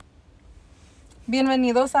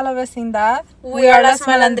Bienvenidos a la vecindad. We are las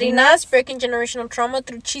malandrinas, breaking generational trauma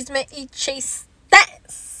through chisme y chistes.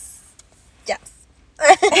 Yes.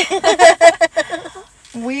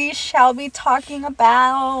 We shall be talking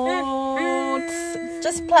about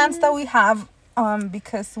just plans that we have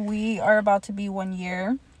because we are about to be 1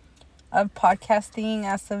 year of podcasting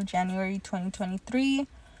as of January 2023.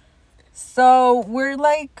 So we're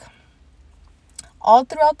like all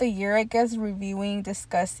throughout the year, I guess, reviewing,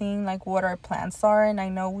 discussing like what our plans are. And I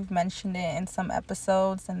know we've mentioned it in some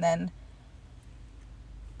episodes, and then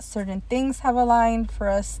certain things have aligned for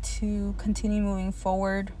us to continue moving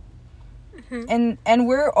forward. Mm-hmm. And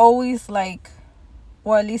we're always like,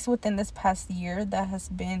 well, at least within this past year,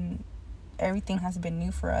 everything has been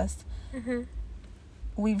new for us. Mm-hmm.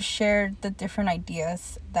 We've shared the different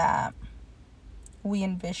ideas that we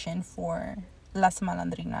envision for Las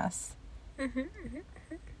Malandrinas. Mm-hmm.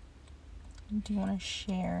 Do you want to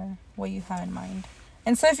share what you have in mind?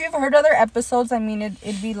 And so if you've heard other episodes, I mean,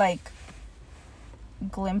 it'd be like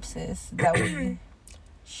glimpses that we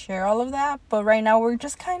share all of that. But right now we're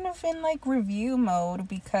just kind of in like review mode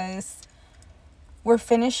because we're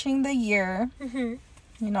finishing the year. Mm-hmm.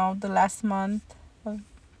 You know, the last month of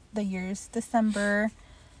the year is December.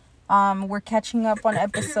 We're catching up on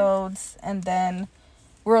episodes, and then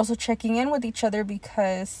we're also checking in with each other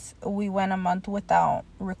because we went a month without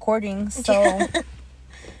recording. So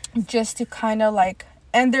just to kind of like,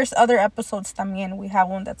 and there's other episodes también. We have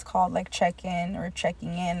one that's called like check-in or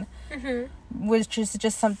checking in, mm-hmm. which is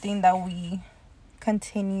just something that we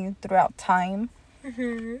continue throughout time,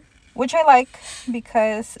 mm-hmm. which I like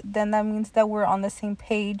because then that means that we're on the same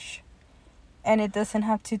page, and it doesn't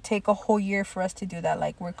have to take a whole year for us to do that.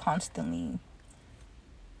 Like, we're constantly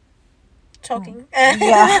talking.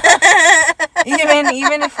 Yeah.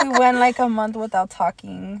 even if we went like a month without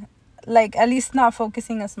talking, like at least not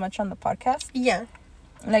focusing as much on the podcast. Yeah.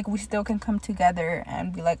 Like, we still can come together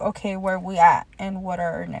and be like, okay, where are we at and what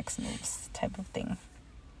are our next moves type of thing.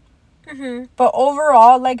 Mm-hmm. But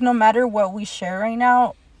overall, like, no matter what we share right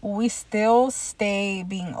now, we still stay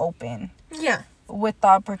being open. Yeah. With the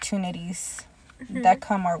opportunities mm-hmm. that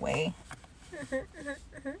come our way. Mm-hmm, mm-hmm,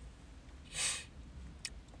 mm-hmm.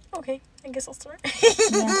 Okay, I guess I'll start.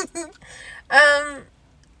 Yeah.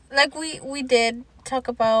 Like we did talk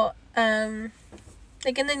about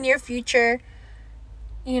like in the near future,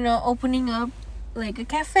 you know, opening up like a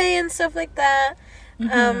cafe and stuff like that.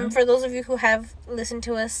 Mm-hmm. For those of you who have listened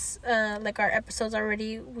to us like our episodes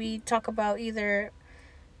already, we talk about either,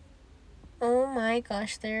 oh my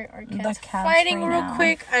gosh, there are cats fighting right real now.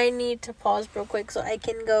 Quick. I need to pause real quick so I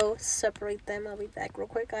can go separate them. I'll be back real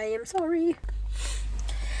quick. I am sorry.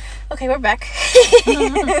 Okay, we're back.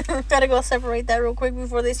 Gotta go separate that real quick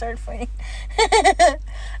before they start fighting.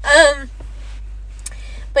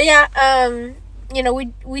 But yeah, you know,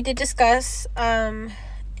 we did discuss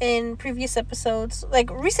in previous episodes, like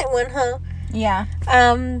recent one, huh? Yeah.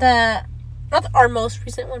 Not our most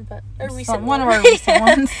recent one, but a recent one of our recent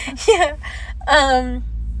ones. Yeah.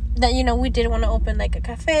 That, you know, we did want to open like a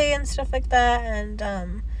cafe and stuff like that,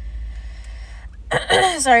 and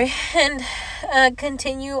sorry, and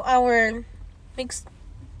continue our mixed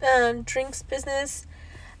drinks business.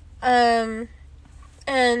 And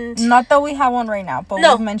not that we have one right now, but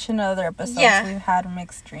we've mentioned in other episodes. Yeah. We've had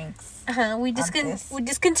mixed drinks. We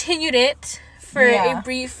discontinued it for a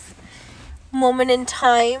brief moment in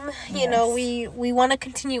time. You know, we want to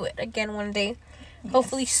continue it again one day,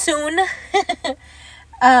 hopefully soon.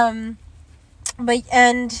 But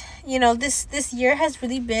and you know, this year has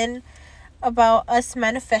really been about us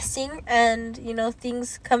manifesting and, you know,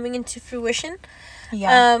 things coming into fruition.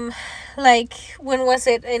 Yeah. Like, when was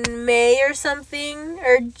it? In May or something?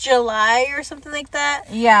 Or July or something like that?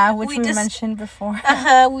 Yeah, which we mentioned before.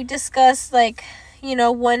 We discussed, like, you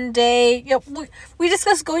know, one day... Yeah, we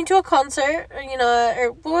discussed going to a concert, or, you know,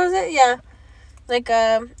 or what was it? Yeah. Like,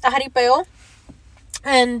 a jaripeo.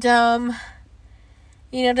 And,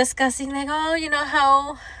 you know, discussing, like, oh, you know,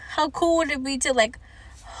 how cool would it be to, like,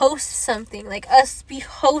 host something, like us be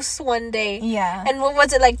hosts one day. Yeah. And what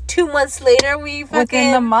was it, like 2 months later we fucking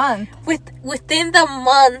within the month. Within the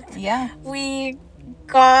month. Yeah. We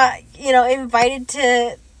got, you know, invited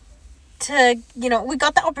to you know, we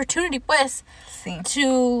got the opportunity pues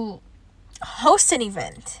to host an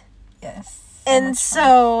event. Yes. And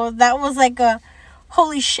so that was like a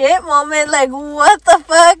holy shit moment, like what the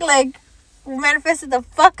fuck, like we manifested the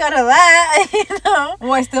fuck out of that, you know.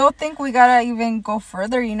 Well, I still think we gotta even go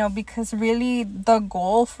further, you know, because really the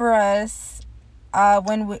goal for us,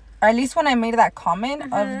 when at least when I made that comment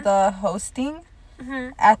mm-hmm. of the hosting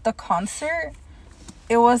mm-hmm. at the concert,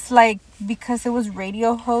 it was like, because it was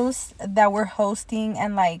radio hosts that were hosting,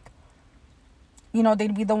 and like, you know,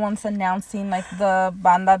 they'd be the ones announcing like the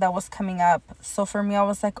banda that was coming up. So for me, I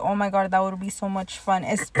was like, oh my god, that would be so much fun,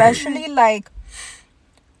 especially like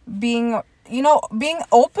being, you know, being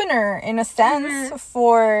opener in a sense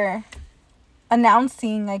for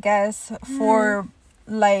announcing, I guess, for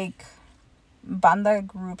like banda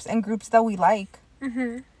groups and groups that we like.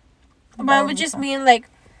 But I would just mean like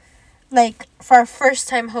for our first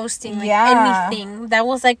time hosting like anything, that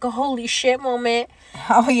was like a holy shit moment.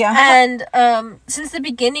 Oh yeah. And since the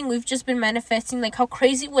beginning we've just been manifesting like how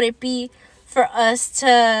crazy would it be for us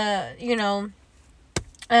to, you know,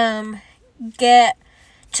 get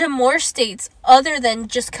to more states other than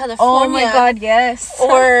just California. Oh my god, yes.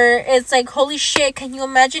 Or it's like, holy shit, can you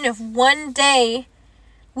imagine if one day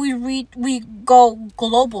we go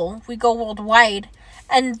global, we go worldwide?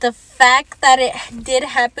 And the fact that it did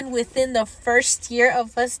happen within the first year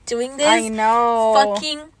of us doing this. I know.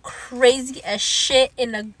 Fucking crazy as shit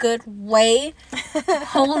in a good way.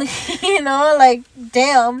 Holy, you know, like,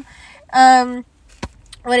 damn.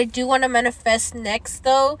 What I do want to manifest next,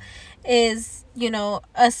 though, is, you know,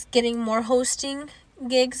 us getting more hosting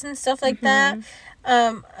gigs and stuff like that.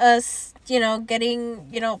 Us, you know, getting,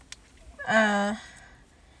 you know,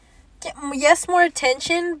 yes, more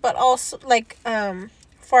attention, but also, like,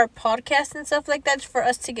 for our podcast and stuff like that, for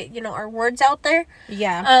us to get, you know, our words out there.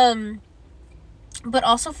 Yeah. But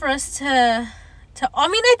also for us to I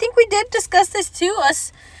mean, I think we did discuss this too,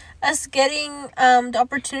 us getting the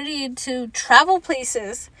opportunity to travel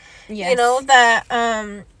places. Yes. You know, that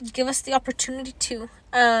give us the opportunity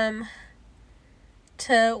to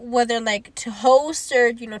whether like to host or,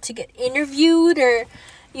 you know, to get interviewed or,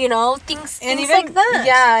 you know, things even like that.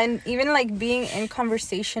 Yeah, and even like being in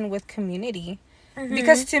conversation with community.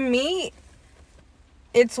 Because to me,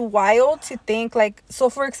 it's wild to think like, so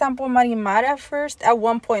for example, Marimar at first, at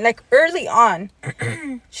one point, like early on,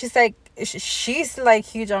 she's like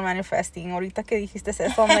huge on manifesting. Ahorita que dijiste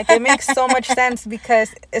eso, I'm like, it makes so much sense,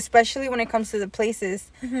 because especially when it comes to the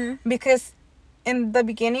places, because in the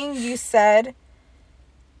beginning you said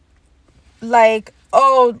like,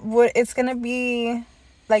 oh, it's gonna be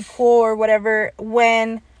like cool or whatever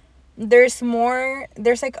when there's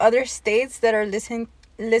like other states that are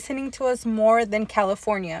listening to us more than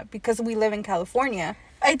California, because we live in California.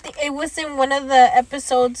 I think it was in one of the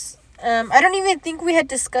episodes. I don't even think we had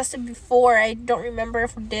discussed it before. I don't remember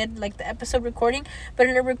if we did, like, the episode recording. But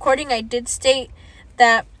in the recording, I did state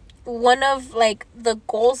that one of, like, the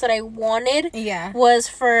goals that I wanted was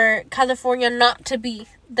for California not to be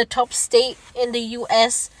the top state in the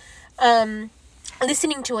U.S.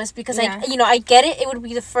 Listening to us, because I get it. It would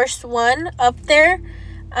be the first one up there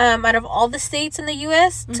out of all the states in the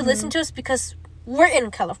U.S. to listen to us, because we're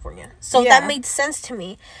in California. So that made sense to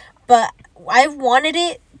me. But I wanted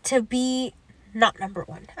it to be not number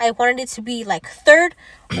one. I wanted it to be like third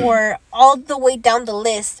or all the way down the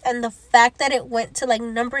list. And the fact that it went to like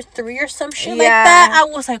number 3 or some shit like that, I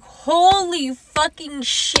was like, holy fucking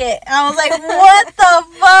shit. I was like, what the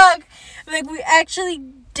fuck? Like, we actually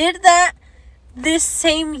did that this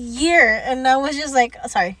same year. And I was just like,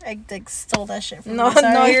 sorry, I like stole that shit from you.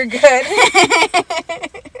 No, you're good.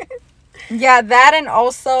 Yeah, that, and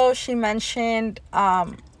also she mentioned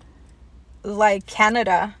like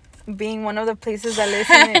Canada being one of the places that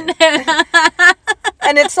listen.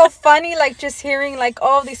 And it's so funny, like, just hearing like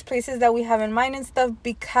all these places that we have in mind and stuff,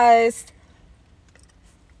 because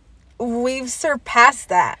we've surpassed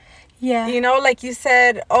that. Yeah. You know, like you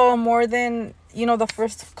said, oh, more than, you know, the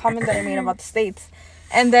first comment that I made about the States.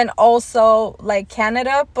 And then also, like,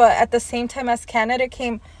 Canada. But at the same time as Canada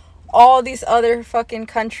came all these other fucking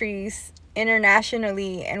countries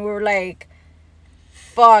internationally. And we were like,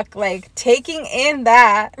 fuck, like, taking in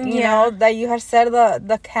that, you know, that you had said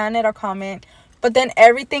the Canada comment. But then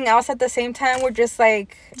everything else at the same time, we're just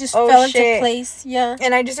like, just fell into place. Yeah.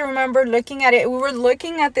 And I just remember looking at it. We were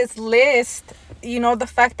looking at this list, you know, the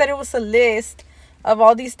fact that it was a list of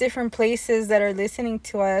all these different places that are listening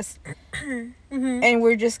to us. And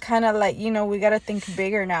we're just kind of like, you know, we got to think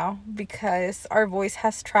bigger now, because our voice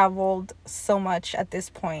has traveled so much at this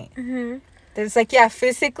point. There's like, yeah,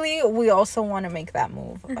 physically, we also want to make that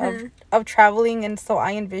move of traveling. And so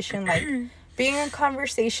I envision like being in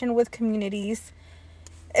conversation with communities,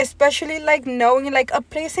 especially like knowing like a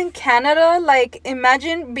place in Canada. Like,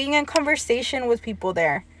 imagine being in conversation with people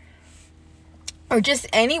there, or just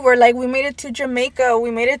anywhere. Like, we made it to Jamaica,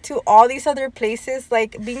 we made it to all these other places.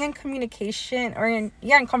 Like, being in communication or in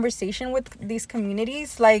conversation with these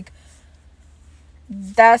communities, like,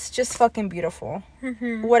 that's just fucking beautiful.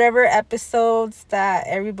 Mm-hmm. Whatever episodes that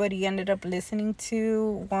everybody ended up listening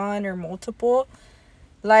to, one or multiple,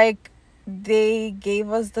 like, they gave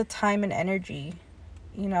us the time and energy,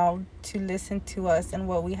 you know, to listen to us and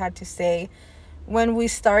what we had to say. When we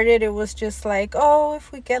started, it was just like, oh,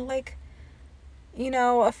 if we get like, you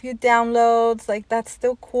know, a few downloads, like, that's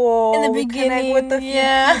still cool. In the we beginning, connect with a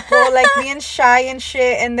few people, like me and Shy and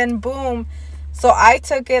shit, and then boom. So I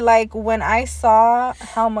took it like, when I saw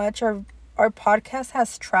how much our podcast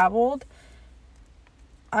has traveled,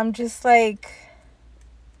 I'm just like,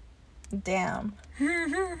 damn.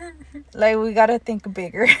 Like, we gotta think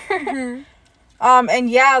bigger. Mm-hmm. And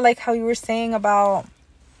yeah, like how you were saying about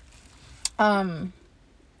what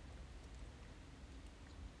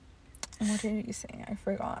did you say? I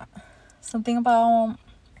forgot. Something about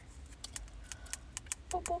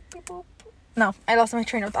boop, boop, beep, boop. No, I lost my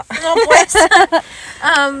train of thought. No, pues.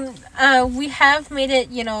 We have made it,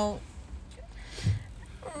 you know,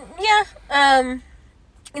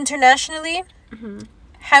 internationally. Mm-hmm.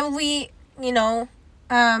 Have we, you know,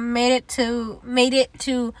 made it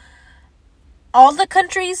to all the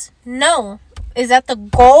countries? No. Is that the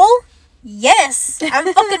goal? Yes.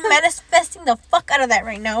 I'm fucking manifesting the fuck out of that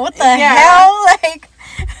right now. What the hell? Like,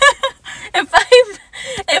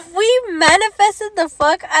 if we manifested the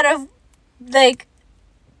fuck out of, like,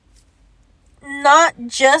 not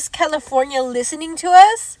just California listening to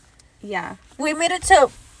us. Yeah. We made it to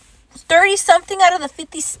 30 something out of the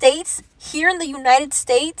 50 states here in the United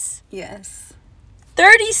States. Yes.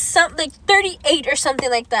 30 something, like 38 or something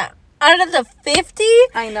like that. Out of the 50?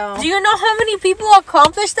 I know. Do you know how many people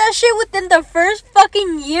accomplished that shit within the first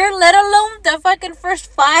fucking year, let alone the fucking first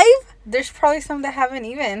 5? There's probably some that haven't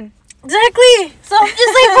even. Exactly. So I'm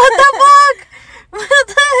just like, what the fuck? What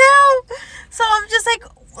the hell? So I'm just like,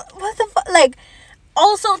 what the fuck? Like,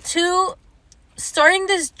 also, too, starting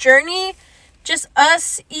this journey, just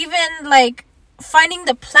us even, like, finding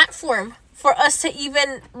the platform for us to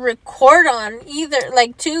even record on either,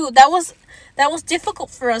 like, too, that was difficult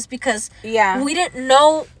for us because we didn't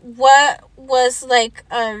know what was, like,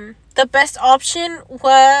 the best option,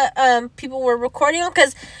 what people were recording on,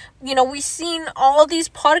 because, you know, we seen all these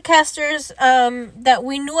podcasters that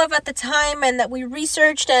we knew of at the time and that we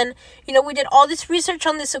researched, and, you know, we did all this research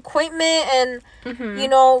on this equipment and, you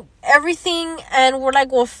know, everything, and we're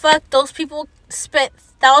like, well, fuck, those people spent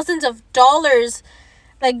thousands of dollars,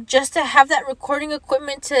 like, just to have that recording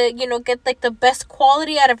equipment to, you know, get, like, the best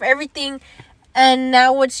quality out of everything, and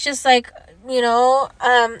now it's just like, you know,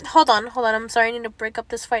 hold on, I'm sorry, I need to break up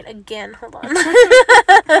this fight again, hold on.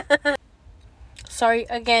 Sorry,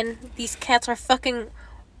 again, these cats are fucking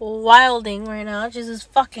wilding right now. Jesus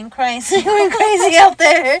fucking Christ. They're going crazy out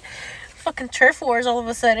there. Fucking turf wars all of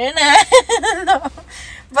a sudden. No.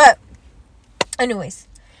 But, anyways.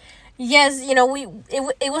 Yes, you know,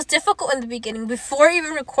 it was difficult in the beginning. Before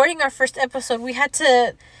even recording our first episode, we had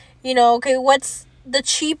to, you know, okay, what's the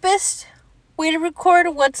cheapest way to record?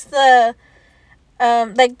 What's the,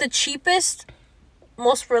 like, the cheapest,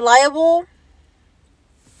 most reliable,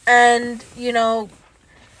 and, you know,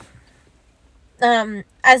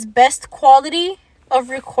 as best quality of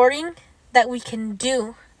recording that we can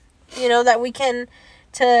do, you know, that we can,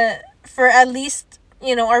 for at least,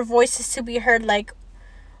 you know, our voices to be heard, like,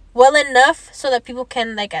 well enough so that people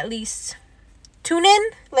can, like, at least tune in,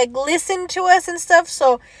 like, listen to us and stuff.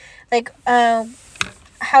 So, like,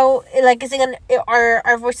 how, like, is it gonna,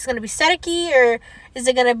 our voice is gonna be staticky, or is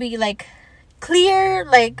it gonna be, like, clear,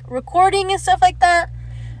 like, recording and stuff like that.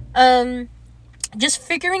 Just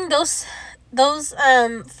figuring those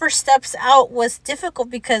first steps out was difficult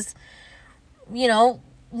because, you know,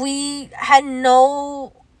 we had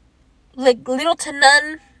no, like, little to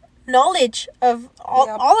none knowledge of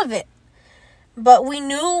all of it, but we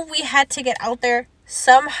knew we had to get out there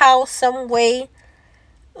somehow, some way.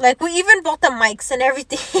 Like, we even bought the mics and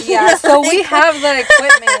everything. Yeah, so we have the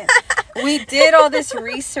equipment. We did all this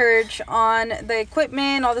research on the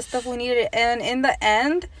equipment, all the stuff we needed, and in the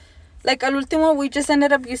end, like, al último, we just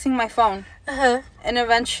ended up using my phone. And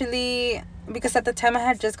eventually, because at the time I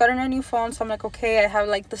had just gotten a new phone, so I'm like, okay, I have,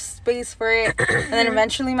 like, the space for it. And then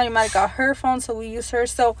eventually my mom got her phone, so we use her.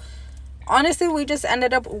 So honestly, we just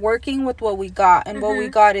ended up working with what we got. And what we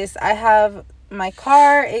got is, I have my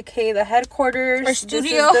car, aka the headquarters. Our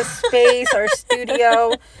studio. This is the space, our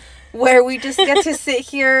studio, where we just get to sit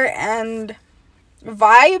here and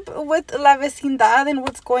vibe with La Vecindad and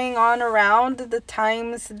what's going on around the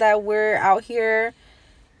times that we're out here.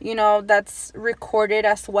 You know, that's recorded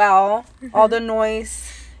as well. All the noise.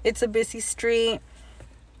 It's a busy street.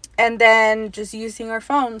 And then just using our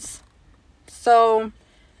phones. So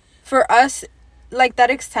for us, like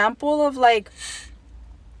that example of like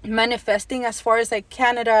manifesting as far as like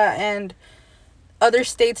Canada and other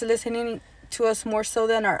states listening to us more so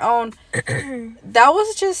than our own. That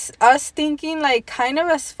was just us thinking like kind of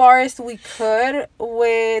as far as we could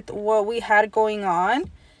with what we had going on.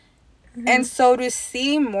 Mm-hmm. And so to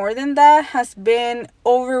see more than that has been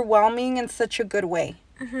overwhelming in such a good way.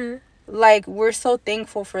 Mm-hmm. Like, we're so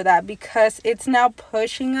thankful for that, because it's now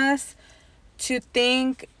pushing us to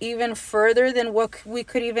think even further than what we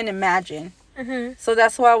could even imagine. Mm-hmm. So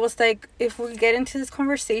that's why I was like, if we get into this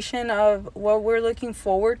conversation of what we're looking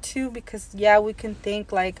forward to, because yeah, we can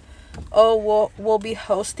think like, oh, we'll be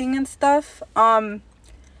hosting and stuff,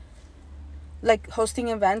 like hosting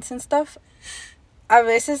events and stuff. A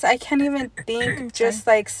veces I can't even think just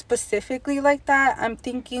like specifically like that. I'm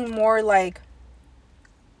thinking more like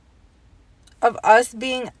of us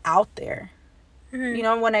being out there. Mm-hmm. You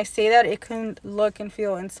know, when I say that, it can look and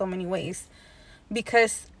feel in so many ways,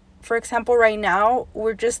 because for example, right now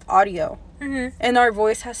we're just audio. Mm-hmm. And our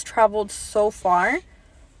voice has traveled so far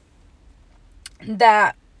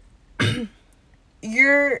that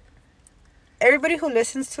everybody who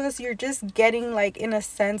listens to us, you're just getting like, in a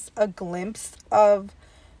sense, a glimpse of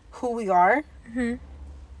who we are. Mm-hmm.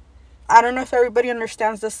 I don't know if everybody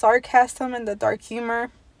understands the sarcasm and the dark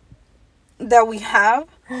humor that we have,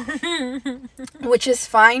 which is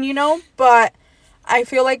fine, you know, but I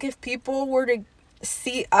feel like if people were to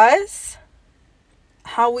see us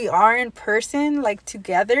how we are in person, like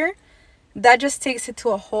together, that just takes it to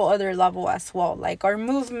a whole other level as well. Like our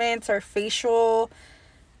movements, our facial,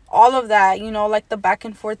 all of that, you know, like the back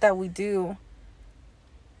and forth that we do,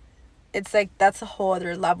 it's like that's a whole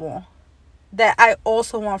other level that I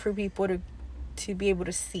also want for people to be able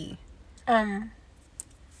to see.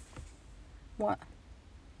 What?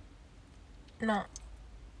 Not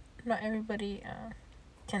everybody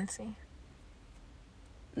can see.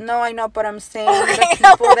 No, I know, but I'm saying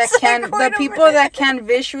the people that can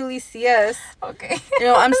visually see us. Okay. You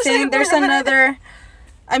know, I'm saying there's another.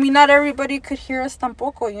 I mean, not everybody could hear us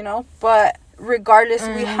tampoco, you know, but regardless,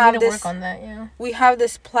 we have this. Work on that, yeah. We have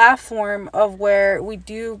this platform of where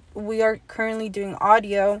we are currently doing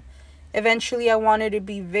audio. Eventually, I want it to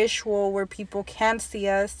be visual where people can see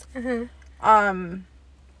us. Mm-hmm. And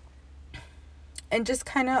just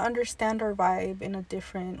kind of understand our vibe in a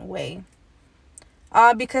different way.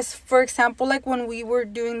 Because, for example, like when we were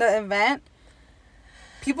doing the event,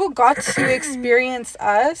 people got to experience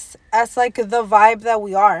us as like the vibe that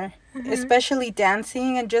we are. Mm-hmm. Especially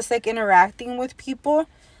dancing and just like interacting with people.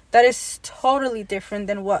 That is totally different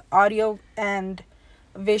than what audio and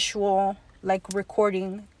visual, like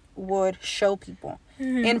recording, would show people.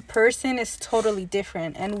 Mm-hmm. In person is totally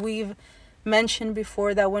different. And we've mentioned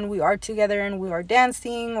before that when we are together and we are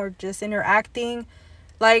dancing or just interacting,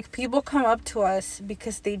 like, people come up to us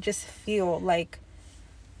because they just feel like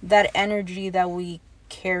that energy that we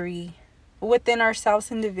carry within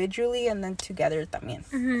ourselves individually and then together también.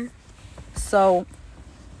 Mm-hmm. So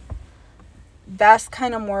that's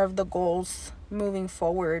kind of more of the goals moving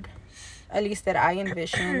forward, at least that I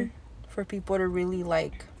envision, for people to really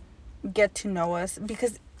like get to know us,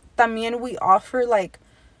 because también we offer like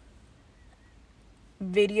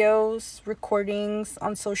videos, recordings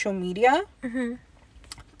on social media. Mm-hmm.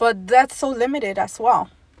 But that's so limited as well.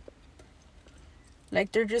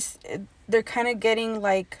 Like, they're kind of getting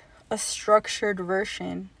like a structured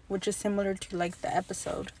version, which is similar to like the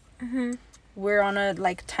episode. Mm-hmm. We're on a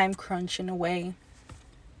like time crunch in a way.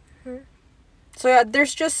 Mm-hmm. So yeah,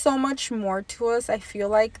 there's just so much more to us. I feel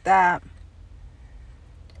like that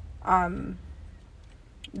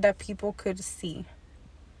that people could see.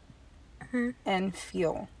 Mm-hmm. And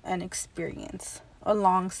feel and experience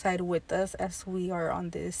alongside with us as we are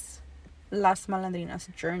on this Las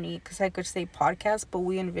Malandrinas journey, because I could say podcast, but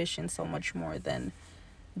we envision so much more than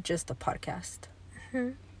just a podcast.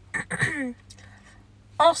 Mm-hmm.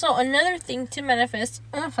 Also, another thing to manifest.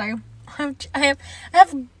 Oh, sorry, I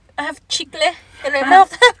have chicle in my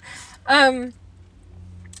mouth.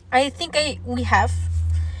 I think we have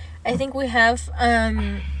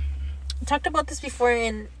talked about this before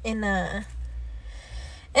in an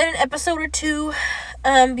episode or two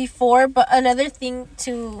before, but another thing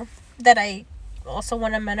that I also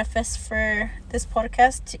want to manifest for this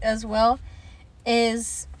podcast as well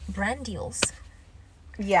is brand deals.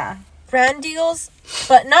 Yeah. Brand deals,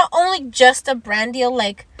 but not only just a brand deal,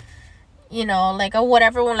 like, you know, like a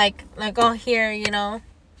whatever one, like oh, here, you know,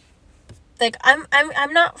 like I'm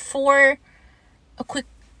not for a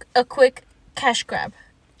quick cash grab.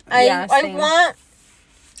 I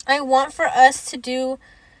want for us to do,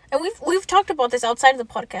 and we've talked about this outside of the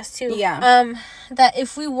podcast too. Yeah. That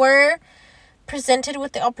if we were presented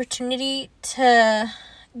with the opportunity to,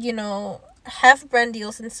 have brand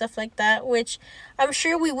deals and stuff like that, which I'm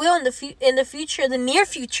sure we will in the future, the near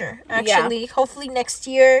future, actually. Yeah. Hopefully next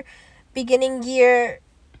year, beginning year,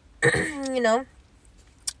 that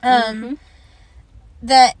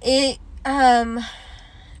it,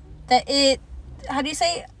 how do you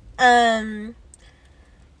say, that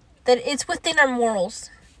it's within our morals,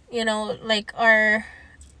 like our,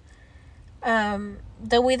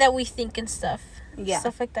 the way that we think and stuff. Yeah.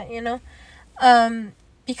 Stuff like that,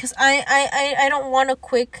 because I don't want a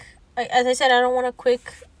quick, as I said, I don't want a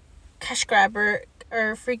quick cash grab or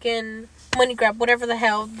freaking money grab, whatever the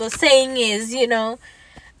hell the saying is,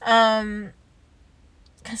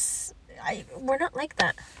 because we're not like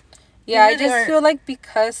that. Yeah, really I just feel like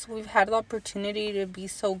because we've had the opportunity to be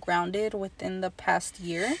so grounded within the past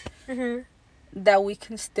year, that we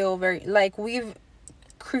can still we've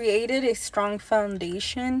created a strong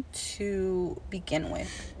foundation to begin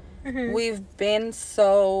with. We've been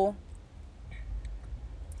so,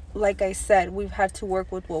 like I said, we've had to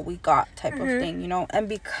work with what we got type of thing, and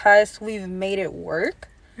because we've made it work,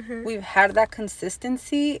 we've had that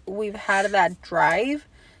consistency, we've had that drive,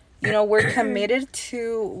 we're committed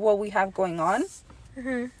to what we have going on.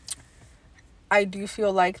 I do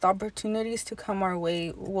feel like the opportunities to come our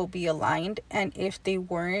way will be aligned, and if they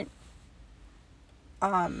weren't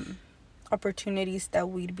opportunities that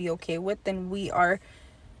we'd be okay with, then we are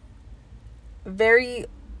very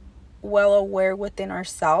well aware within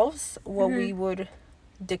ourselves what we would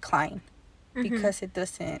decline because it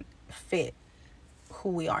doesn't fit who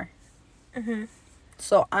we are.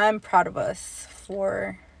 So I'm proud of us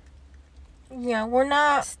for we're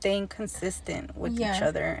not staying consistent with each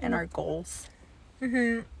other and our goals.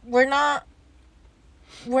 We're not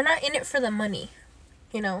in it for the money,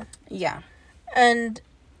 Yeah. And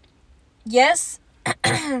yes,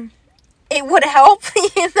 it would help,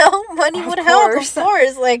 money would help, of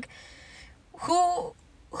course. Like, who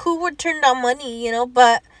would turn down money,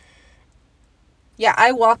 but... Yeah,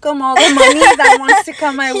 I welcome all the money that wants to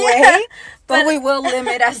come my way, but we will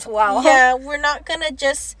limit as well. Yeah, we're not gonna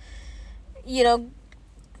just,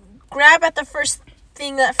 grab at the first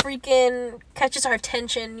thing that freaking catches our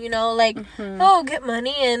attention, oh, get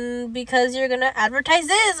money, and because you're gonna advertise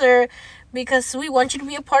this, or because we want you to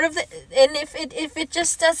be a part of it. And if it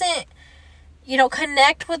just doesn't,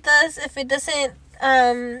 connect with us, if it doesn't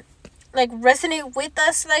resonate with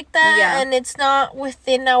us like that, and it's not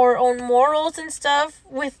within our own morals and stuff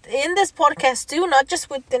within this podcast too, not just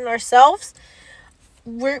within ourselves,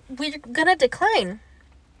 we're gonna decline.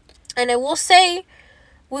 And I will say,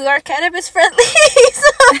 we are cannabis friendly.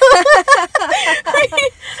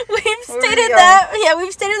 We've stated that. Yeah,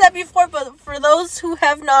 we've stated that before, but for those who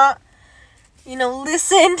have not,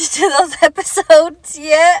 listened to those episodes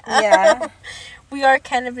yet, we are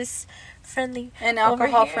cannabis friendly. And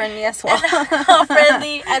alcohol friendly as well. And alcohol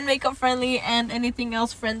friendly, and makeup friendly, and anything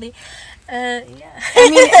else friendly. I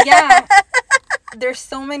mean, there's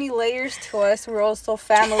so many layers to us. We're also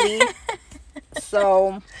family.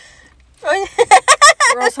 So...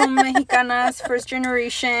 We're also Mexicanas, first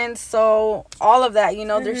generation, so all of that,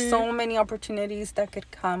 there's so many opportunities that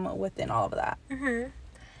could come within all of that.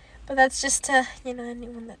 But that's just to,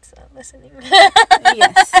 anyone that's listening.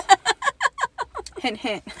 Yes. Hint,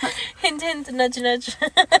 hint. Hint, hint, nudge, nudge.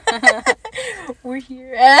 We're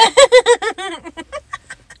here.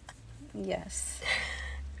 Yes.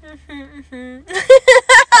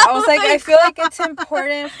 I was like, I feel like it's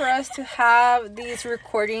important for us to have these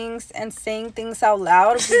recordings and saying things out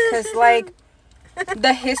loud, because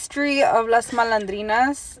the history of Las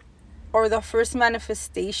Malandrinas, or the first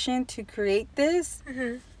manifestation to create this,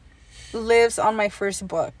 lives on my first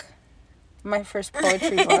book, my first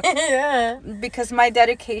poetry book. Yeah. Because my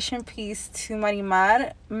dedication piece to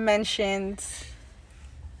Marimar mentions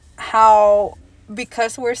how,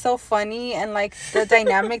 because we're so funny and the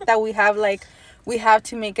dynamic that we have, we have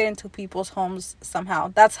to make it into people's homes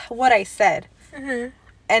somehow. That's what I said.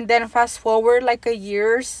 And then fast forward a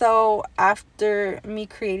year or so after me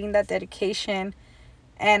creating that dedication,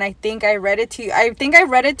 and I think I read it to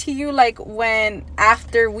you. When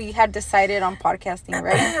after we had decided on podcasting,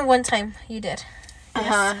 right? One time you did.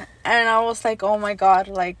 Yes. And I was like, oh my God,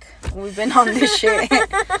 we've been on this shit.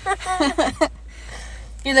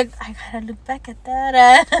 You're like, I gotta look back at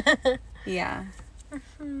that. Yeah.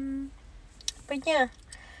 But yeah.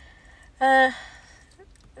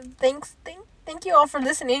 Thank you all for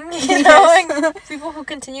listening. People who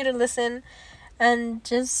continue to listen, and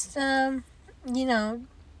just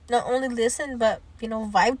not only listen, but,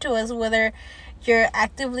 vibe to us, whether you're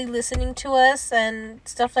actively listening to us and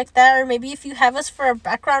stuff like that, or maybe if you have us for a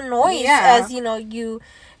background noise as, you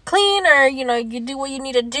clean, or, you do what you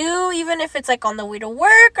need to do, even if it's like on the way to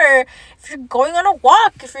work, or if you're going on a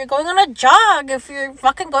walk, if you're going on a jog, if you're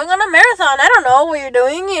fucking going on a marathon, I don't know what you're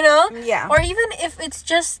doing, Yeah. or even if it's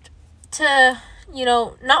just to,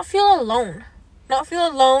 not feel alone. Not feel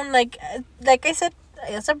alone, like I said,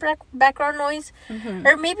 it's a background noise. Mm-hmm.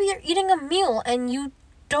 Or maybe you're eating a meal and you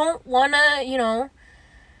don't want to,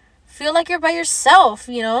 feel like you're by yourself,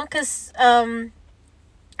 because, I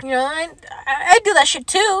do that shit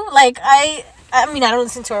too. Like, I mean, I don't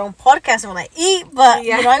listen to our own podcast when I eat, but,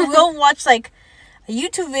 I will watch, like, a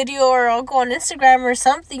YouTube video, or I'll go on Instagram or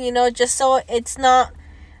something, just so it's not,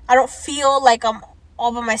 I don't feel like I'm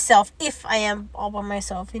all by myself, if I am all by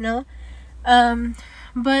myself,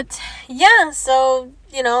 but yeah, so,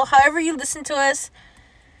 however you listen to us,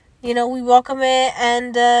 we welcome it.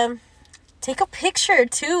 And take a picture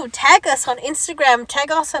too, tag us on Instagram,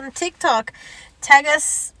 tag us on TikTok, tag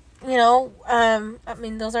us, I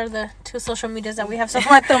mean, those are the two social medias that we have so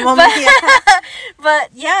far at the moment. But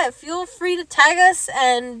yeah, feel free to tag us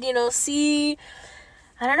and, see,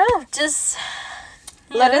 I don't know, just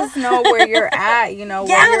let us know where you're at, what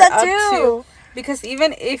you're up to. Because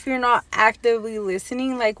even if you're not actively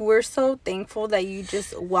listening, like, we're so thankful that you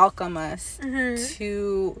just welcome us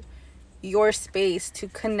to your space, to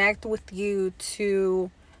connect with you, to,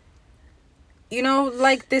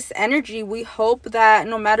 like, this energy. We hope that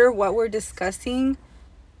no matter what we're discussing,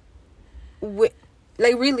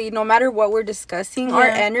 really, no matter what we're discussing, our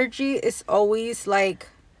energy is always, like,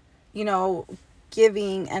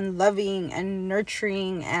 giving and loving and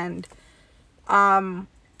nurturing, and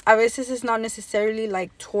a veces it's not necessarily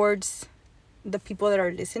like towards the people that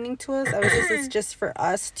are listening to us. A veces it's just for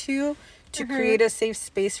us to create a safe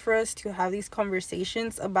space for us to have these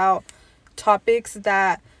conversations about topics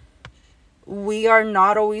that we are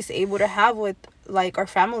not always able to have with, like, our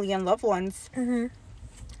family and loved ones.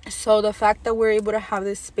 So the fact that we're able to have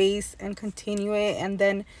this space and continue it and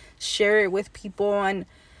then share it with people, and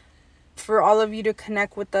for all of you to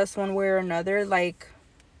connect with us one way or another, like,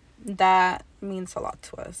 that means a lot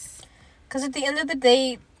to us. Because at the end of the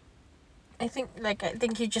day, I think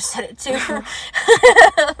you just said it too.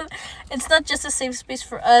 It's not just a safe space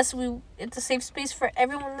for us. It's a safe space for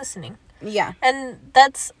everyone listening. Yeah. And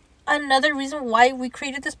that's another reason why we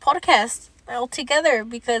created this podcast all together,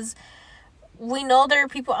 because we know there are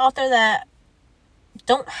people out there that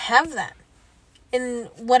don't have that. In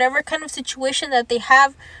whatever kind of situation that they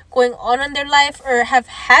have going on in their life, or have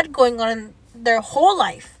had going on in their whole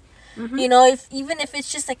life. Even if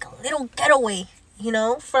it's just like a little getaway,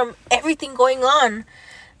 from everything going on,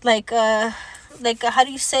 like how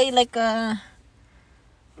do you say, what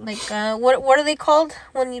are they called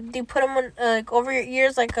when you put them on, like, over your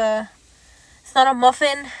ears, like it's not a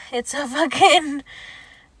muffin, it's a fucking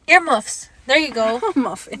earmuffs. There you go.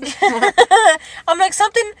 Muffin. I'm like,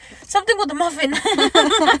 something with a muffin.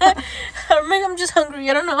 Or maybe I'm just hungry,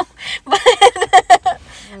 I don't know. But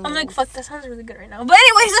I'm like, fuck, that sounds really good right now. But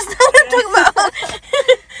anyways, that's not what I'm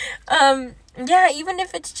talking about. Yeah, even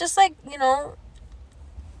if it's just like,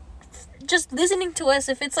 just listening to us,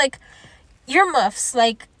 if it's like earmuffs,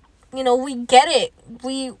 like, we get it.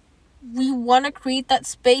 We want to create that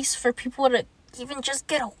space for people to even just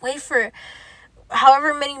get away for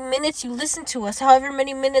however many minutes you listen to us, however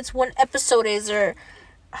many minutes one episode is, or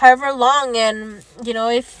however long. And,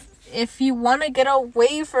 if you want to get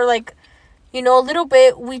away for, like, a little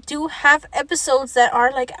bit, we do have episodes that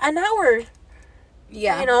are like an hour.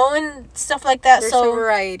 Yeah. And stuff like that. There's so a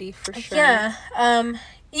variety for sure. Yeah.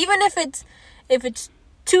 Even if it's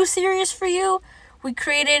too serious for you, we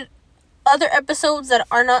created other episodes that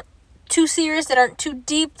are not too serious, that aren't too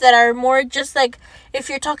deep, that are more just like if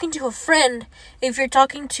you're talking to a friend, if you're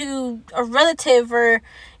talking to a relative, or,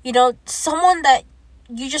 someone that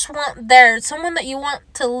you just want there, someone that you want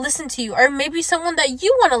to listen to you, or maybe someone that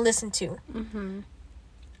you want to listen to.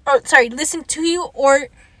 Or, sorry, listen to you, or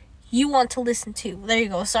you want to listen to. There you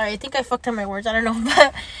go. Sorry, I think I fucked up my words. I don't know.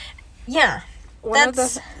 But, yeah.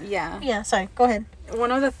 Yeah, sorry. Go ahead.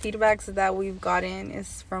 One of the feedbacks that we've gotten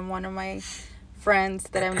is from one of my friends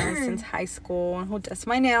that I've known since high school, and who does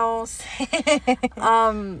my nails.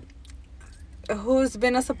 Who's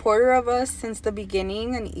been a supporter of us since the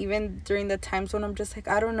beginning, and even during the times when I'm just like,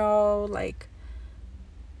 I don't know, like,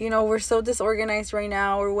 we're so disorganized right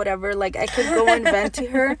now, or whatever, like, I could go and vent to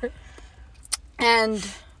her. And,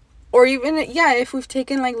 or even, if we've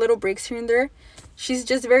taken, like, little breaks here and there, she's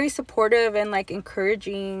just very supportive and, like,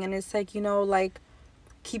 encouraging, and it's like, like,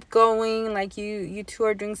 keep going. Like, you two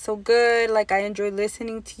are doing so good. Like, I enjoy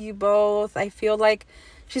listening to you both. I feel like,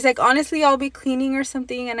 she's like, honestly, I'll be cleaning or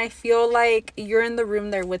something, and I feel like you're in the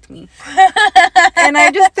room there with me. And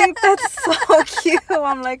I just think that's so cute.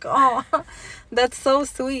 I'm like, oh, that's so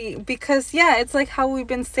sweet. Because, yeah, it's like how we've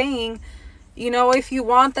been saying, you know, if you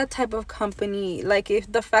want that type of company, like,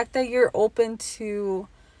 if the fact that you're open to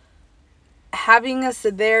having us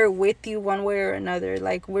there with you one way or another,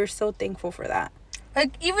 like, we're so thankful for that.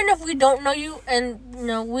 Like, even if we don't know you, and, you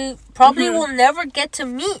know, we probably will never get to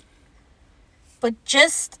meet, but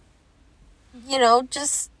just, you know,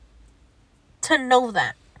 just to know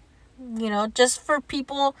that, you know, just for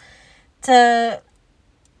people to,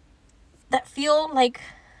 that feel like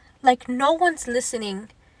no one's listening.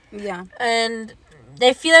 Yeah. And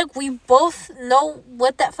they feel like we both know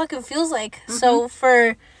what that fucking feels like. So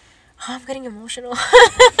for, I'm getting emotional.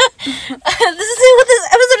 This is what this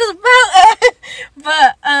episode is about.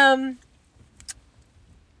 But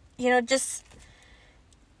you know, just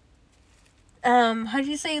how do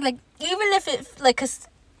you say, like, even if it, like, cause,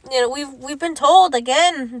 you know, we've been told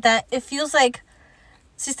again that it feels like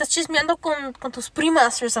si estás chismeando con tus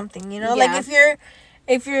primas or something, you know, like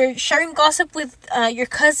if you're sharing gossip with your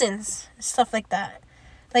cousins, stuff like that,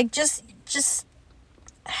 like just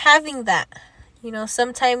having that, you know,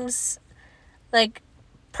 sometimes, like,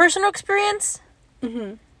 personal experience,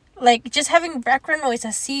 like, just having background noise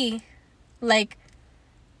así, like,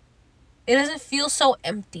 it doesn't feel so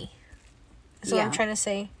empty. That's what I'm trying to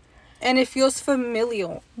say. And it feels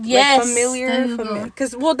familial. Yes. Like, familiar.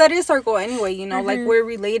 Because, well, that is our goal anyway, you know. Like, we're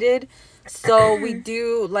related. So we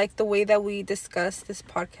do, like, the way that we discuss this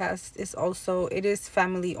podcast is also, it is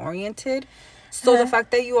family oriented. So the fact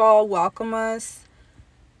that you all welcome us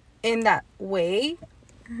in that way,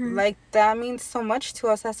 like, that means so much to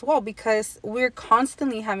us as well. Because we're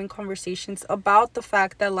constantly having conversations about the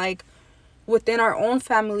fact that, like, within our own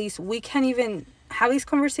families, we can't even have these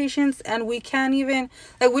conversations, and we can't even,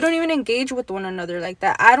 like, we don't even engage with one another like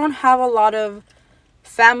that. I don't have a lot of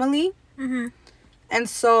family, and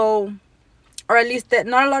so, or at least that,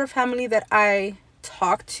 not a lot of family that I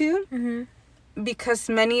talk to, because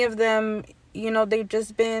many of them, you know, they've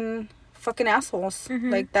just been fucking assholes.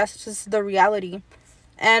 Like, that's just the reality.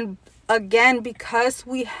 And again, because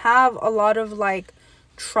we have a lot of, like,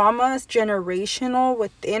 traumas generational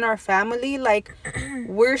within our family, like,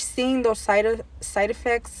 we're seeing those side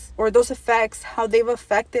effects, or those effects, how they've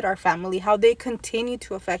affected our family, how they continue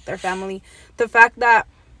to affect our family. The fact that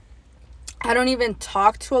I don't even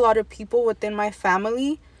talk to a lot of people within my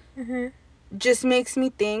family just makes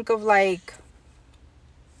me think of, like,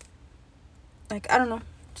 I don't know,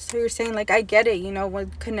 just how you're saying, like, I get it, you know,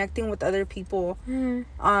 when connecting with other people.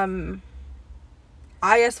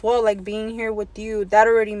 I as well, like, being here with you, that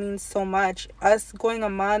already means so much. Us going a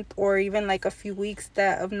month or even, like, a few weeks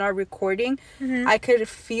of not recording, I could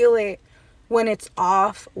feel it when it's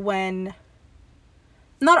off, when,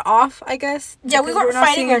 not off, I guess. Yeah, we weren't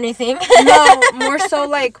fighting or anything. No, more so,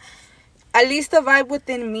 like, at least the vibe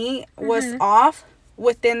within me was off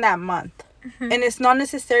within that month. And it's not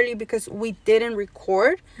necessarily because we didn't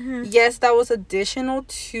record. Yes, that was additional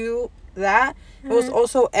to that. It was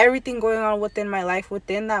also everything going on within my life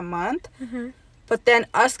within that month. But then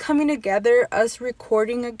us coming together, us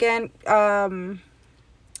recording again,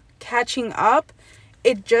 catching up,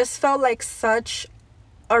 it just felt like such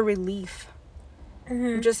a relief.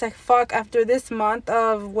 Just like, fuck, after this month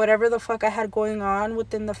of whatever the fuck I had going on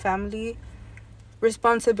within the family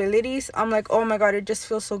responsibilities, I'm like, oh my god, it just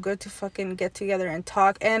feels so good to fucking get together and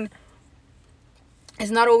talk. And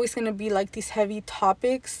it's not always gonna be like these heavy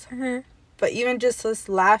topics, but even just us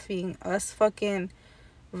laughing, us fucking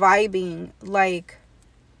vibing, like,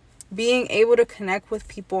 being able to connect with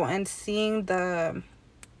people and seeing the,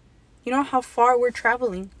 you know, how far we're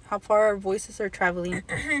traveling, how far our voices are traveling.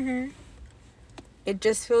 It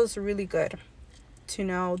just feels really good to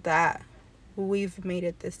know that we've made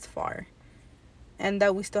it this far, and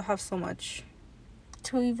that we still have so much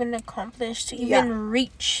to even accomplish, to even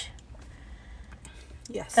reach.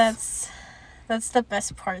 Yes. That's the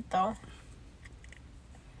best part, though.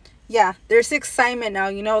 Yeah, there's excitement now,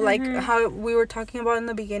 you know, like how we were talking about in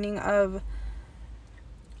the beginning of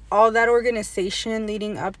all that organization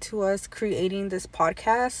leading up to us creating this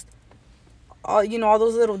podcast. All, you know, all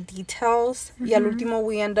those little details. Y al último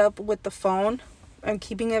we end up with the phone and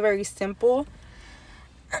keeping it very simple.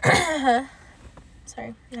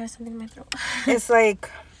 Sorry, I have something in my throat. It's like,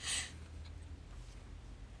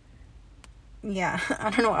 yeah,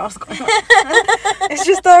 I don't know what else going on. It's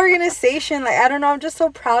just the organization. Like, I don't know. I'm just so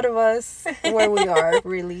proud of us where we are,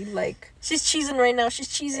 really. Like, she's cheesing right now. She's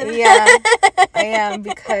cheesing. Yeah, I am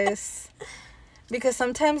because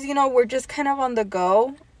sometimes, we're just kind of on the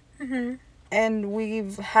go. Mm-hmm. And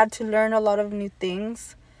we've had to learn a lot of new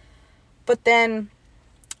things. But then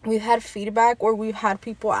we've had feedback, or we've had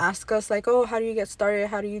people ask us, like, oh, how do you get started?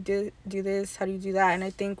 How do you do this? How do you do that? And I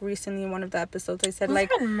think recently in one of the episodes I said, We've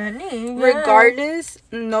like, had many, yeah. regardless,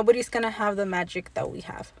 nobody's going to have the magic that we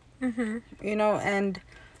have. Mm-hmm. And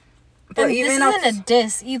but and even this isn't a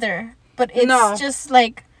diss either, but it's just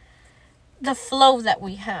like the flow that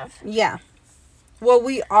we have. Yeah. Well,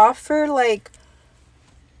 we offer, like,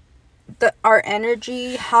 our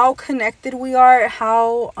energy, how connected we are,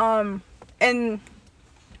 how in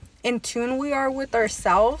tune we are with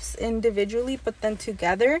ourselves individually, but then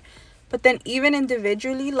together. But then even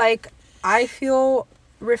individually, like, I feel,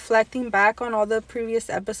 reflecting back on all the previous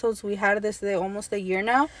episodes we had this day, almost a year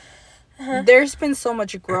now, there's been so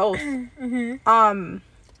much growth. Mm-hmm.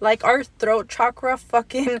 Like, our throat chakra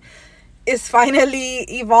fucking is finally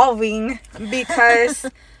evolving, because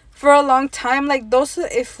for a long time, like, those,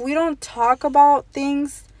 if we don't talk about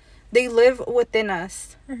things, they live within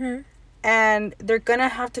us. Mm-hmm. And they're gonna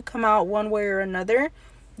have to come out one way or another.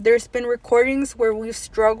 There's been recordings where we've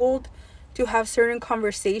struggled to have certain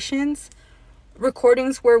conversations,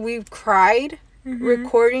 recordings where we've cried,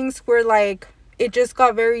 recordings where, like, it just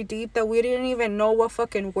got very deep that we didn't even know what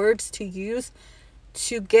fucking words to use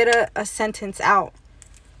to get a sentence out,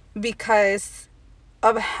 because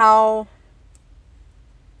of how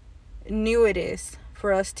new it is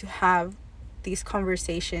for us to have these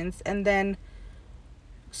conversations. And then,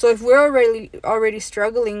 so if we're already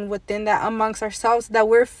struggling within that amongst ourselves, that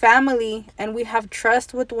we're family and we have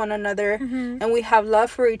trust with one another, and we have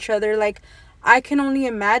love for each other, like, I can only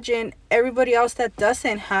imagine everybody else that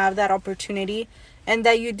doesn't have that opportunity, and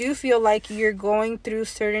that you do feel like you're going through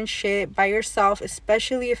certain shit by yourself,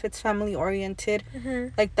 especially if it's family oriented.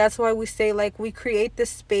 Like, that's why we say, like, we create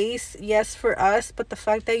this space, yes, for us, but the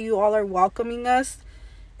fact that you all are welcoming us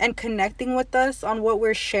and connecting with us on what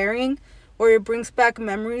we're sharing, or it brings back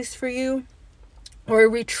memories for you, or it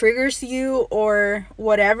re-triggers you, or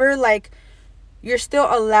whatever, like, you're still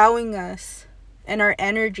allowing us and our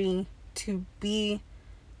energy to be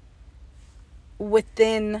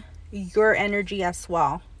within your energy as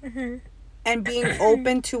well. And being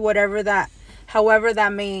open to however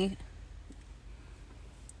that may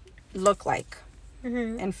look like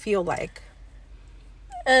and feel like.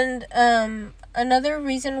 And another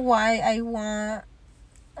reason why I want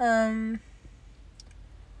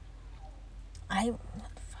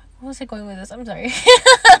what was I going with this? I'm sorry.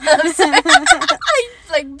 I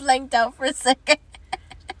like blanked out for a second.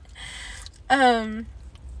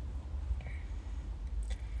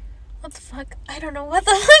 What the fuck? I don't know what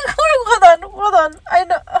the fuck. Hold on. I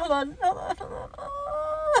know. Hold on.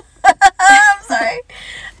 I'm sorry.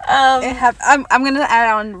 I'm gonna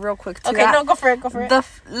add on real quick to that. Okay, no, go for it.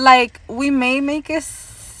 Like, we may make it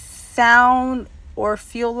sound or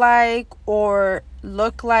feel like or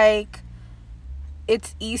look like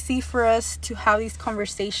it's easy for us to have these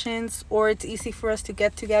conversations, or it's easy for us to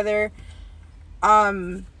get together,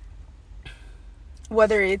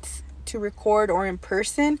 whether it's to record or in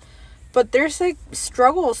person. But there's, like,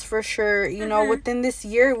 struggles for sure. Within this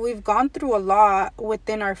year, we've gone through a lot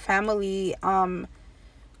within our family,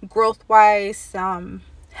 growth wise,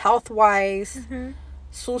 health wise,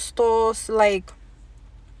 sustos, like,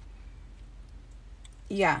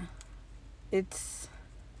 yeah, it's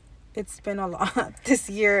been a lot this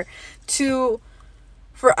year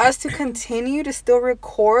for us to continue to still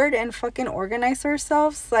record and fucking organize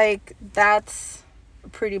ourselves. Like, that's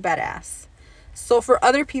pretty badass. So for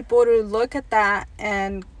other people to look at that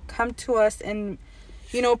and come to us and,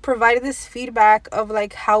 provide this feedback of,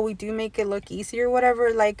 like, how we do make it look easy or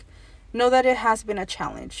whatever, like, know that it has been a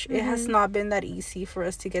challenge. It has not been that easy for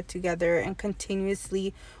us to get together and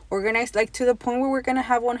continuously organize, like, to the point where we're gonna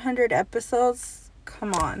have 100 episodes.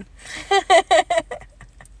 Come on.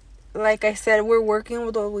 Like I said, we're working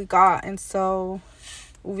with what we got, and so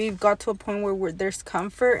we've got to a point where there's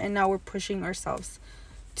comfort, and now we're pushing ourselves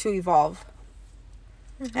to evolve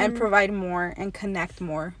and provide more and connect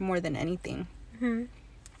more than anything.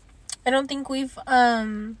 I don't think we've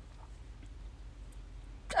I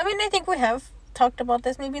think we have talked about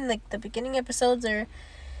this maybe in, like, the beginning episodes, or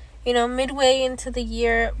midway into the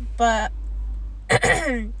year, but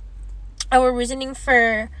our reasoning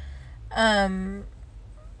for the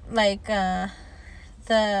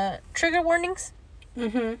trigger warnings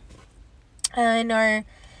in our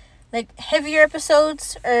like heavier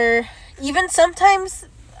episodes, or even sometimes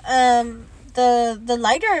the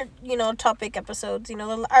lighter, topic episodes,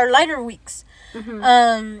 our lighter weeks.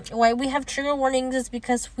 Why we have trigger warnings is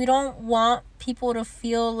because we don't want people to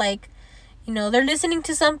feel like, they're listening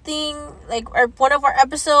to something like one of our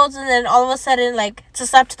episodes, and then all of a sudden, like, it's a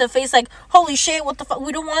slap to the face, like, holy shit, what the fuck.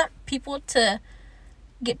 We don't want people to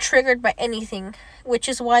get triggered by anything, which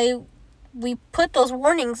is why we put those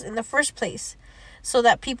warnings in the first place, so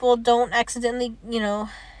that people don't accidentally,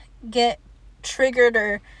 get triggered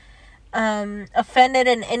or offended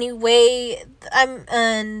in any way.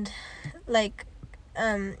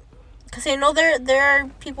 Because I know there are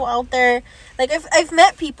people out there, like, I've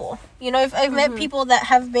met people, I've met people that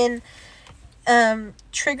have been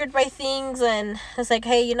triggered by things, and it's like,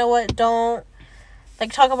 hey, you know what, don't,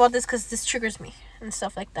 like, talk about this because this triggers me and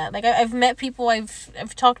stuff like that. Like, I've met people,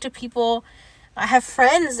 I've talked to people, I have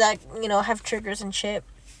friends that, have triggers and shit.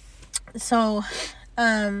 So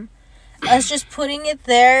us just putting it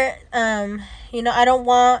there, I don't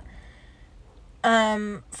want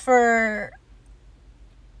for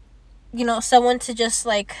someone to just,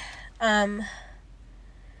 like, I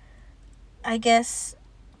guess,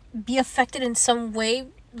 be affected in some way.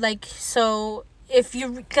 Like, so if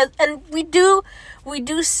you, and we do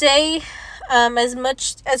say as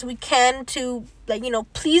much as we can to, like,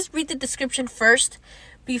 please read the description first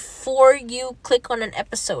before you click on an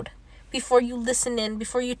episode, before you listen in,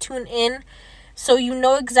 before you tune in, so you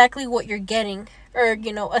know exactly what you're getting, or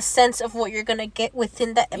a sense of what you're gonna get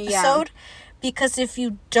within that episode. Because if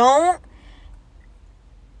you don't,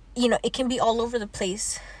 it can be all over the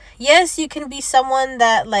place. Yes, you can be someone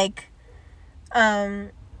that, like,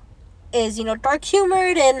 is, dark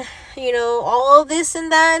humored and, all this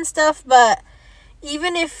and that and stuff. But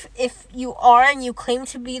even if you are and you claim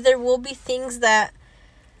to be, there will be things that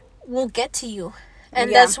will get to you.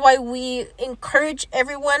 And that's why we encourage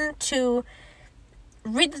everyone to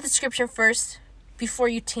read the description first before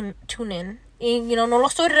you tune in. And, no lo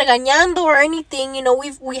estoy regañando or anything.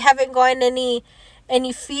 We haven't gotten any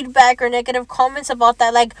feedback or negative comments about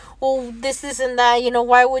that. Like, oh, this and that.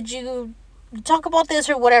 Why would you talk about this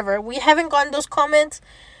or whatever? We haven't gotten those comments,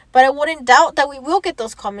 but I wouldn't doubt that we will get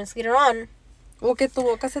those comments later on. O que tu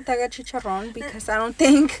boca se te haga chicharrón, because I don't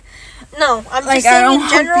think. No, I'm just saying in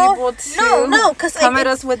general. People to because come at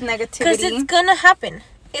us with negativity. Because it's gonna happen.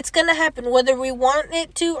 It's gonna happen whether we want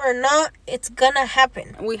it to or not. It's gonna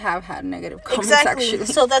happen. We have had negative comments, actually.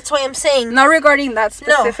 So that's why I'm saying. Not regarding that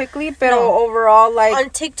specifically, but overall, like on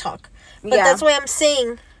TikTok. But that's why I'm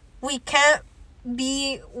saying we can't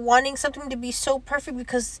be wanting something to be so perfect,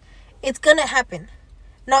 because it's gonna happen.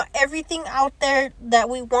 Not everything out there that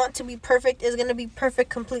we want to be perfect is gonna be perfect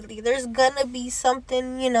completely. There's gonna be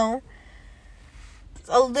something,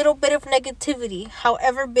 a little bit of negativity,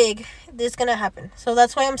 however big, is gonna happen. So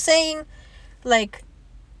that's why I'm saying, like,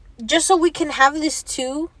 just so we can have this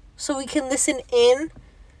too, so we can listen in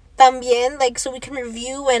también, like, so we can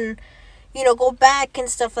review and, go back and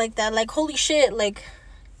stuff like that. Like, holy shit, like,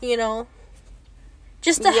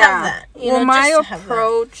 just to have that. Well, my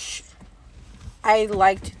approach, I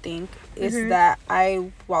like to think, is that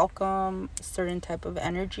I welcome certain type of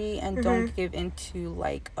energy and don't give into,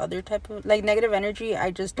 like, other type of, like, negative energy. I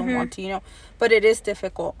just don't want to, but it is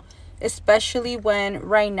difficult, especially when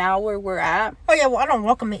right now where we're at. Oh yeah, well, I don't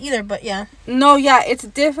welcome it either, but yeah. No, yeah, it's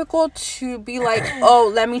difficult to be like,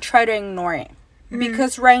 oh, let me try to ignore it,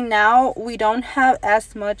 because right now we don't have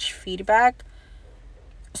as much feedback.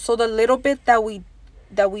 So the little bit that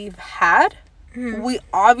we've had, we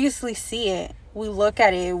obviously see it. We look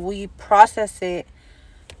at it, we process it,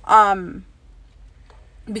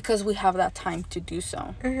 because we have that time to do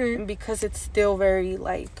so. And because it's still very,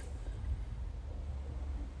 like,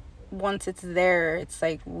 once it's there, it's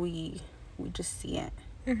like we just see it.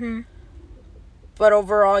 But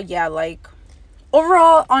overall,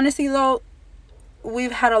 honestly though,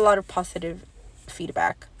 we've had a lot of positive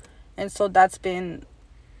feedback, and so that's been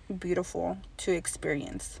beautiful to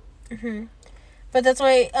experience. But that's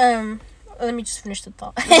why let me just finish the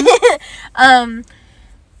thought.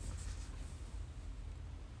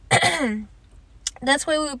 That's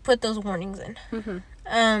why we put those warnings in,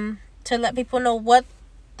 to let people know what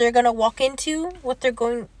they're gonna walk into, what they're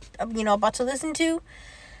going, about to listen to.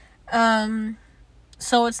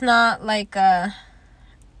 So it's not like I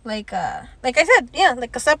said,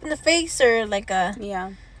 like a slap in the face, or like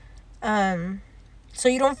so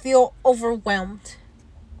you don't feel overwhelmed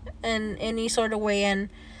in any sort of way. And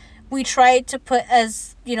we try to put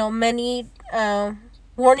as many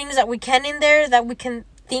warnings that we can in there, that we can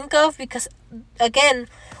think of, because again,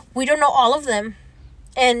 we don't know all of them.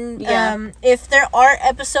 And if there are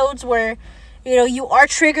episodes where, you are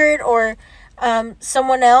triggered, or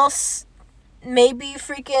someone else may be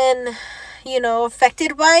freaking,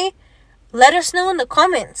 affected by, let us know in the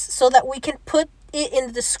comments so that we can put it in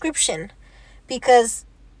the description. Because,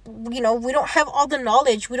 we don't have all the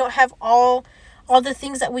knowledge. We don't have all the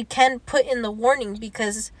things that we can put in the warning,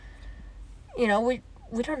 because, we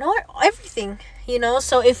don't know everything,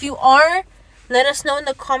 So if you are, let us know in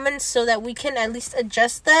the comments so that we can at least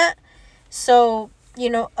adjust that. So,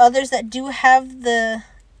 others that do have the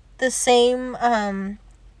same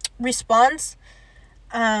response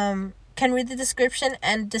can read the description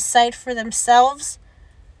and decide for themselves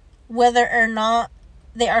whether or not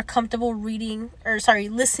they are comfortable listening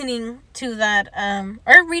to that,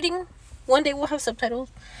 or reading. One day we'll have subtitles.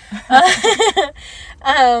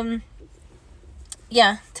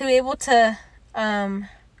 To be able to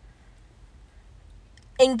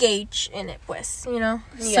engage in it, pues, Yeah.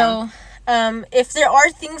 So, if there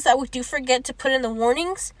are things that we do forget to put in the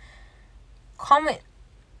warnings, comment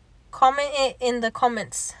it in the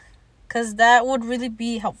comments, because that would really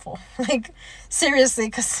be helpful. Like, seriously,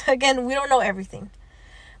 because again, we don't know everything.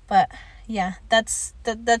 But yeah, that's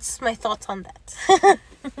my thoughts on that.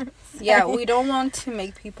 Yeah, we don't want to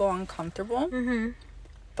make people uncomfortable. Mm-hmm.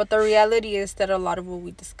 But the reality is that a lot of what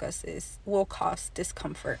we discuss will cause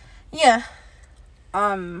discomfort. Yeah.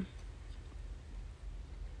 But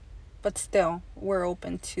still, we're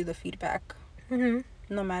open to the feedback. Mm-hmm.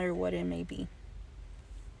 No matter what it may be.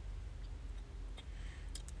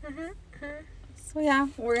 Mm-hmm. So yeah,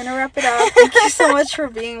 we're gonna wrap it up. Thank you so much for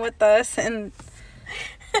being with us, and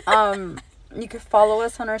you can follow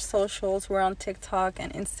us on our socials. We're on TikTok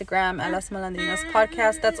and Instagram at Las Malandrinas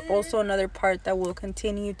Podcast. That's also another part that we'll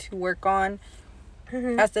continue to work on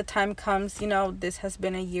as the time comes. This has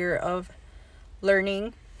been a year of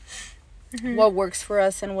learning what works for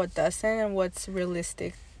us and what doesn't, and what's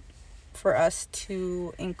realistic for us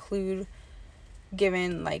to include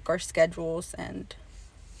given like our schedules and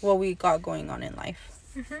what we got going on in life.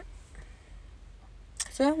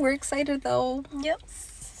 So yeah, we're excited though. Yep.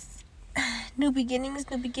 New beginnings,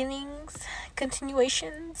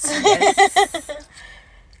 continuations. Yes.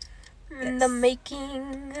 In the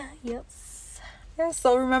making. Yes. Yeah,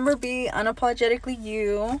 so remember, be unapologetically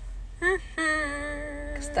you.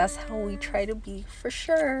 Because that's how we try to be, for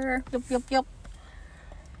sure. Yep.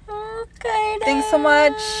 Okay, then. Thanks so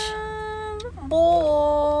much.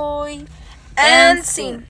 Boy. And scene.